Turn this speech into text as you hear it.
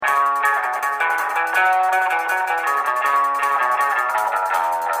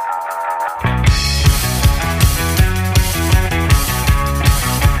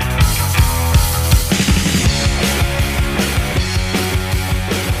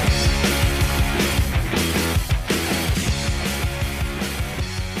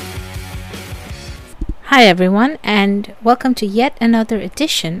Hi, everyone, and welcome to yet another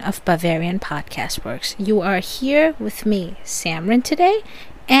edition of Bavarian Podcast Works. You are here with me, Samrin, today,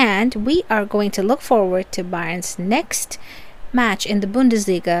 and we are going to look forward to Bayern's next match in the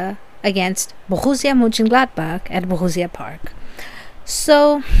Bundesliga against Borussia Mönchengladbach at Borussia Park.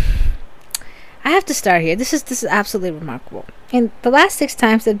 So, I have to start here. This is absolutely remarkable. In the last 6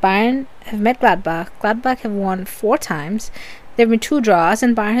 times that Bayern have met Gladbach have won 4 times. There have been 2 draws,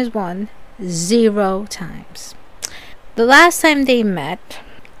 and Bayern has won 0 times. The last time they met,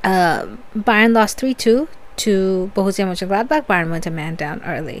 Bayern lost 3-2 to Borussia Mönchengladbach. Bayern went a man down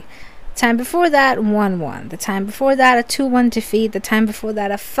early. The time before that, 1-1. The time before that, a 2-1 defeat. The time before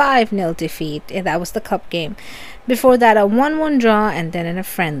that, a 5-0 defeat. That was the cup game. Before that, a 1-1 draw, and then in a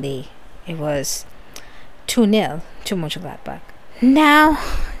friendly, it was 2-0 to Mönchengladbach. Now,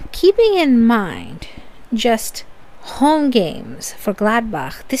 keeping in mind just home games for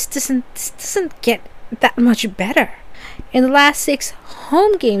Gladbach, this doesn't get that much better. In the last 6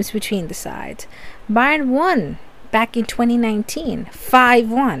 home games between the sides, Bayern won back in 2019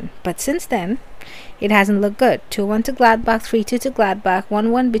 5-1, but since then it hasn't looked good. 2-1 to Gladbach, 3-2 to Gladbach,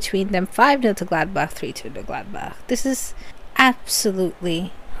 1-1 between them, 5-0 to Gladbach, 3-2 to Gladbach. This is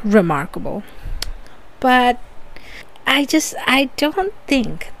absolutely remarkable, but I don't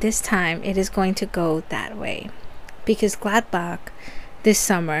think this time it is going to go that way, because Gladbach this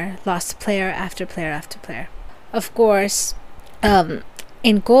summer lost player after player after player. Of course,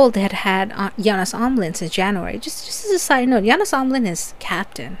 in goal they had Jonas Omlin since January. Just as a side note, Jonas Omlin is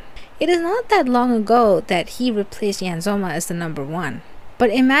captain. It is not that long ago that he replaced Jan Sommer as the number 1. But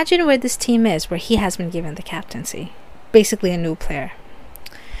imagine where this team is, where he has been given the captaincy. Basically a new player.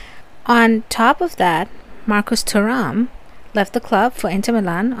 On top of that, Marcus Thuram left the club for Inter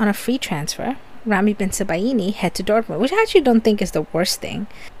Milan on a free transfer. Rami Bensebaini head to Dortmund, which I actually don't think is the worst thing.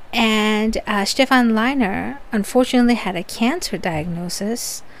 And Stefan Leiner unfortunately had a cancer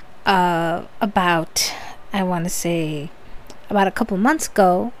diagnosis about a couple months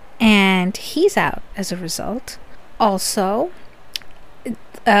ago, and he's out as a result. Also,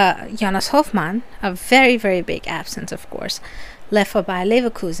 Jonas Hofmann, a very, very big absence, of course, left for Bayer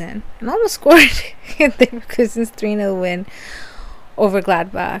Leverkusen and almost scored in Leverkusen's 3-0 win over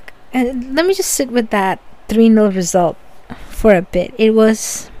Gladbach. And let me just sit with that 3-0 result for a bit. It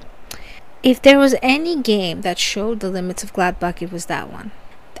was, if there was any game that showed the limits of Gladbach, it was that one.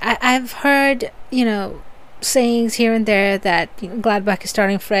 I've heard, sayings here and there that Gladbach is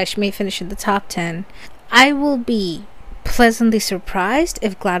starting fresh, may finish in the top 10. I will be pleasantly surprised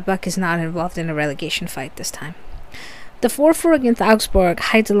if Gladbach is not involved in a relegation fight this time. The 4-4 against Augsburg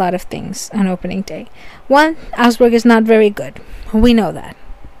hides a lot of things on opening day. 1, Augsburg is not very good. We know that.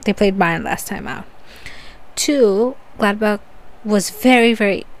 They played Bayern last time out. 2, Gladbach was very,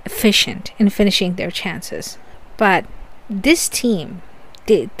 very efficient in finishing their chances. But this team,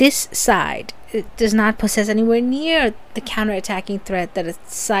 this side, it does not possess anywhere near the counter-attacking threat that a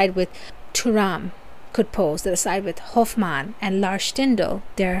side with Thuram could pose, that a side with Hofmann and Lars Stindl,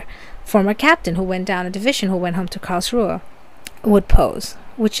 their former captain who went down a division, who went home to Karlsruhe, would pose.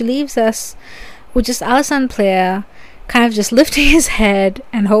 Which leaves us with just Alassane Plea kind of just lifting his head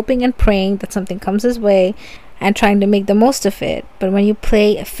and hoping and praying that something comes his way and trying to make the most of it. But when you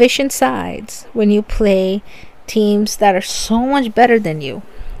play efficient sides, when you play teams that are so much better than you,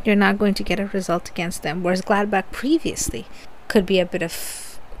 you're not going to get a result against them. Whereas Gladbach previously could be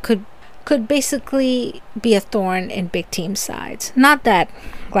could basically be a thorn in big team sides. Not that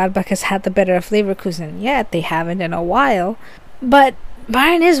Gladbach has had the better of Leverkusen yet, they haven't in a while, but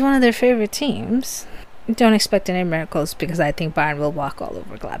Bayern is one of their favorite teams. Don't expect any miracles, because I think Bayern will walk all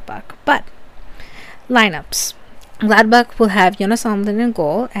over Gladbach. But lineups. Gladbach will have Jonas Omlin in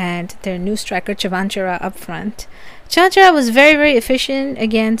goal and their new striker Chavanchara up front. Chavanchara was very, very efficient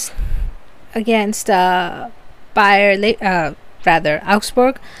against Augsburg,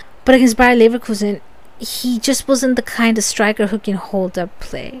 but against Bayer Leverkusen, he just wasn't the kind of striker who can hold up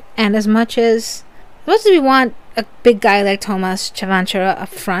play. And as much as we want a big guy like Thomas Chavanchara up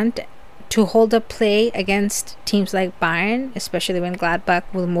front to hold up play against teams like Bayern, especially when Gladbach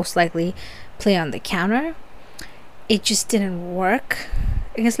will most likely play on the counter, it just didn't work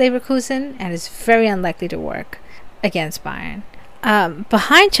against Leverkusen, and it's very unlikely to work against Bayern.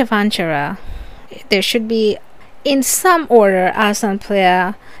 Behind Chavanchara, there should be, in some order, Alassane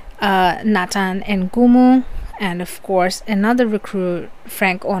Plea, Nathan Ngumu, and of course another recruit,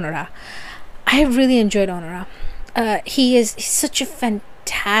 Frank Onora. I really enjoyed Onora. He's such a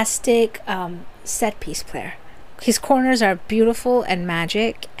fantastic set piece player. His corners are beautiful and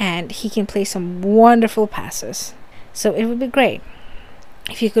magic, and he can play some wonderful passes. So it would be great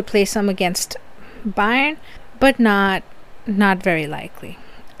if you could play some against Bayern, but not very likely.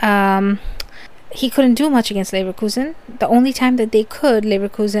 He couldn't do much against Leverkusen. The only time that they could,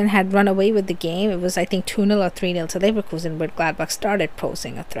 Leverkusen had run away with the game. It was, I think, 2-0 or 3-0 to Leverkusen, where Gladbach started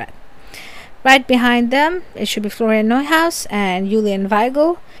posing a threat. Right behind them, it should be Florian Neuhaus and Julian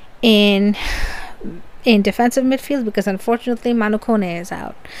Weigl in defensive midfield, because unfortunately Manu Kone is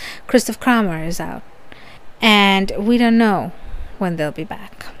out. Christoph Kramer is out. And we don't know when they'll be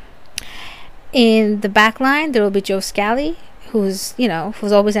back. In the back line, there will be Joe Scally, who's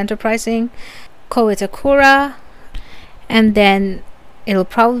always enterprising, Ko Itakura, and then it'll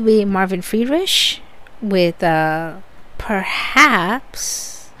probably be Marvin Friedrich with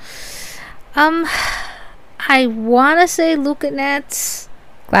perhaps I want to say Luka Netz.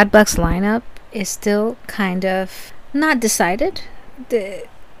 Gladbach's lineup is still kind of not decided. There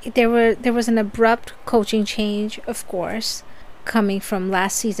was an abrupt coaching change, of course, coming from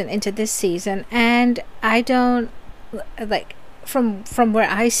last season into this season, and I don't like from where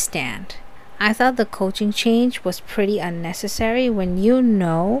I stand, I thought the coaching change was pretty unnecessary. When you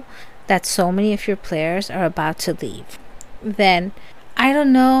know that so many of your players are about to leave, then I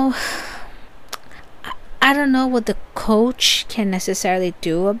don't know what the coach can necessarily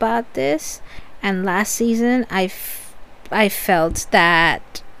do about this. And last season I felt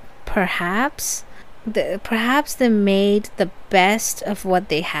that perhaps they made the best of what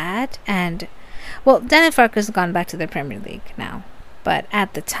they had. And Daniel Farke's gone back to the Premier League now, but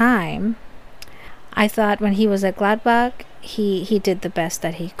at the time I thought when he was at Gladbach, he did the best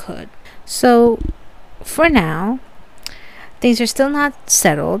that he could. So for now, things are still not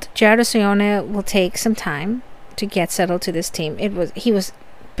settled. Gerardo Seoane will take some time to get settled to this team. He was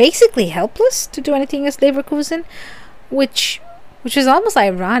basically helpless to do anything against Leverkusen, which is almost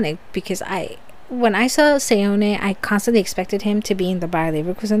ironic, because when I saw Seoane, I constantly expected him to be in the Bayer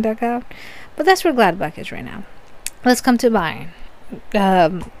Leverkusen dugout, but that's where Gladbach is right now. Let's come to Bayern.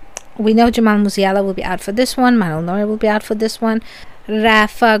 We know Jamal Musiala will be out for this one. Manuel Neuer will be out for this one.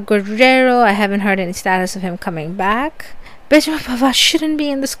 Rafa Guerrero, I haven't heard any status of him coming back. Benjamin Pavard shouldn't be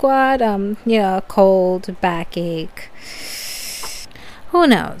in the squad. Cold, backache. Who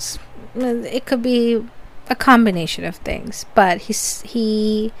knows? It could be a combination of things. But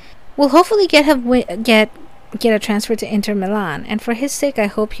he will hopefully get a transfer to Inter Milan, and for his sake I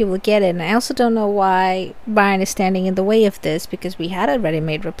hope he will get it. And I also don't know why Bayern is standing in the way of this, because we had a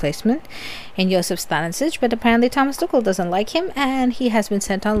ready-made replacement in Josip Stanisic, but apparently Thomas Tuchel doesn't like him, and he has been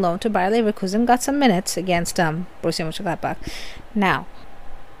sent on loan to Bayer Leverkusen, got some minutes against Borussia Mönchengladbach. Now,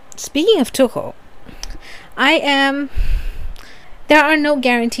 speaking of Tuchel, there are no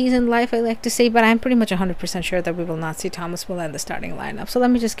guarantees in life, I like to say, but I'm pretty much 100% sure that we will not see Thomas Müller in the starting lineup. So let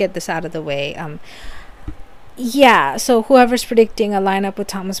me just get this out of the way. So whoever's predicting a lineup with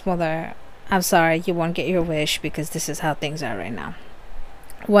Thomas Müller, I'm sorry, you won't get your wish, because this is how things are right now.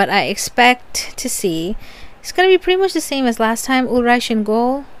 What I expect to see is going to be pretty much the same as last time. Ulreich in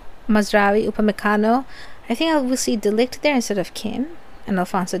goal, Mazraoui, Upamecano. I think I will see De Ligt there instead of Kim, and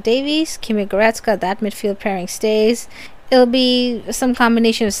Alphonso Davies, Kimi Goretzka. That midfield pairing stays. It'll be some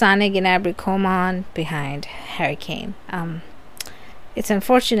combination of Sané, Gnabry, Coman behind Harry Kane. It's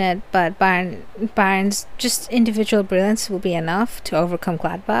unfortunate, but Bayern's just individual brilliance will be enough to overcome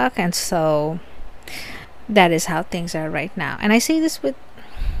Gladbach, and so that is how things are right now. And I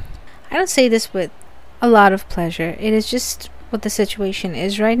don't say this with a lot of pleasure. It is just what the situation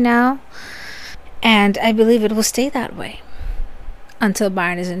is right now, and I believe it will stay that way until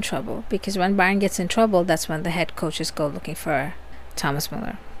Bayern is in trouble, because when Bayern gets in trouble, that's when the head coaches go looking for Thomas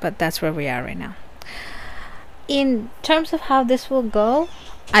Müller. But that's where we are right now. In terms of how this will go,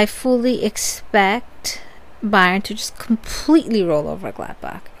 I fully expect Bayern to just completely roll over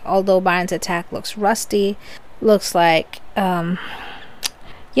Gladbach. Although Bayern's attack looks rusty, looks like trying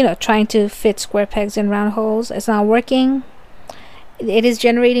to fit square pegs in round holes. It's not working. It is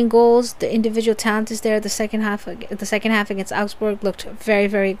generating goals. The individual talent is there. The second half against Augsburg looked very,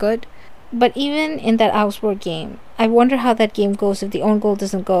 very good. But even in that Augsburg game, I wonder how that game goes if the own goal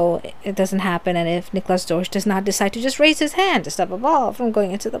doesn't go, it doesn't happen, and if Niklas Dorsch does not decide to just raise his hand to stop a ball from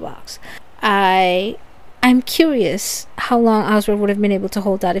going into the box. I'm curious how long Augsburg would have been able to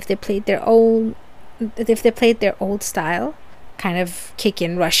hold out if they played their old style, kind of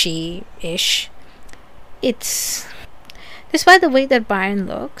kick-in, rushy-ish. It's, despite the way that Bayern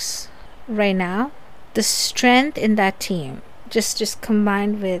looks right now, the strength in that team, just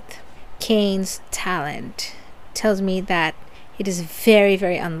combined with Kane's talent, tells me that it is very,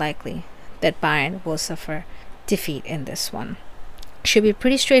 very unlikely that Bayern will suffer defeat in this one. Should be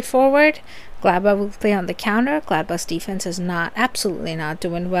pretty straightforward. Gladbach will play on the counter. Gladbach's defense is absolutely not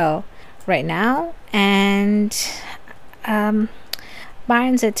doing well right now, and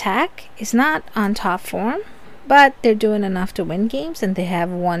Bayern's attack is not on top form, but they're doing enough to win games, and they have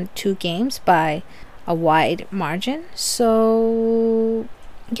won 2 games by a wide margin. So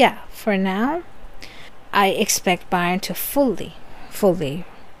yeah, for now I expect Bayern to fully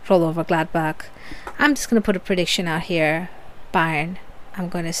roll over Gladbach. I'm just going to put a prediction out here. Bayern, I'm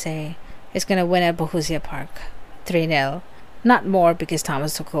going to say, is going to win at Borussia Park 3-0. Not more, because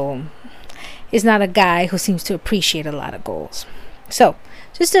Thomas Tuchel is not a guy who seems to appreciate a lot of goals. So,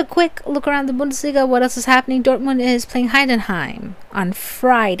 just a quick look around the Bundesliga. What else is happening? Dortmund is playing Heidenheim on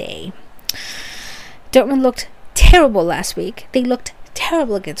Friday. Dortmund looked terrible last week. They looked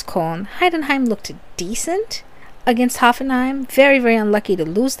terrible against Köln. Heidenheim looked decent against Hoffenheim. Very, very unlucky to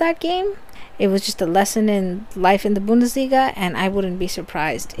lose that game. It was just a lesson in life in the Bundesliga, and I wouldn't be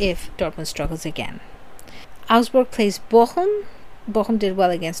surprised if Dortmund struggles again. Augsburg plays Bochum. Bochum did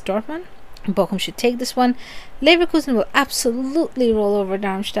well against Dortmund. Bochum should take this one. Leverkusen will absolutely roll over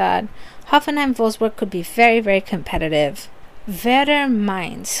Darmstadt. Hoffenheim Wolfsburg could be very, very competitive. Werder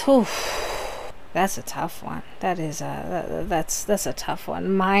Mainz. That's a tough one. That's a tough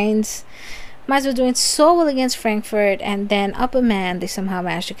one. Mainz were doing so well against Frankfurt, and then up a man, they somehow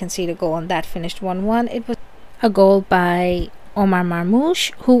managed to concede a goal, and that finished 1-1. It was a goal by Omar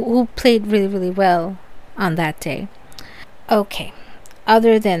Marmoush, who played really, really well on that day. Okay.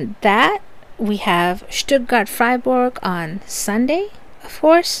 Other than that, we have Stuttgart-Freiburg on Sunday, of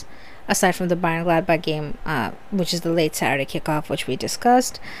course, aside from the Bayern-Gladbach game, which is the late Saturday kickoff, which we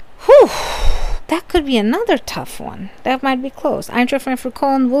discussed. That could be another tough one. That might be close. Eintracht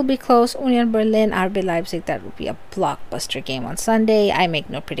Frankfurt-Köln will be close. Union Berlin, RB Leipzig, that will be a blockbuster game on Sunday. I make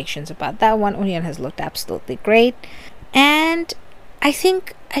no predictions about that one. Union has looked absolutely great. And I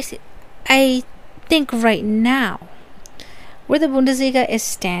think right now, where the Bundesliga is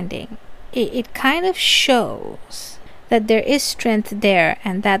standing, it kind of shows that there is strength there,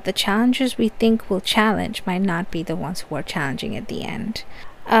 and that the challengers we think will challenge might not be the ones who are challenging at the end.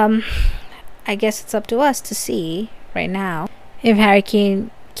 I guess it's up to us to see right now if Harry Kane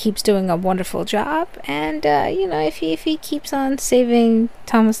keeps doing a wonderful job, and if he keeps on saving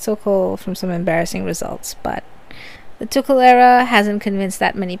Thomas Tuchel from some embarrassing results. But the Tuchel era hasn't convinced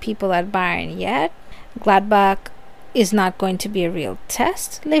that many people at Bayern yet. Gladbach is not going to be a real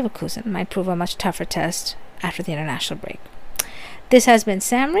test. Leverkusen might prove a much tougher test after the international break. This has been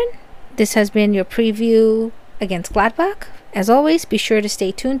Samrin. This has been your preview against Gladbach. As always, be sure to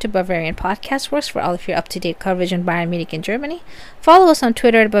stay tuned to Bavarian Podcast Works for all of your up-to-date coverage in Bayern Munich and Germany. Follow us on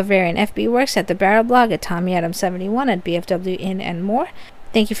Twitter at Bavarian FB Works, at the Barrel Blog, at TommyAdams71, at BFWin, and more.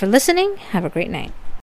 Thank you for listening. Have a great night.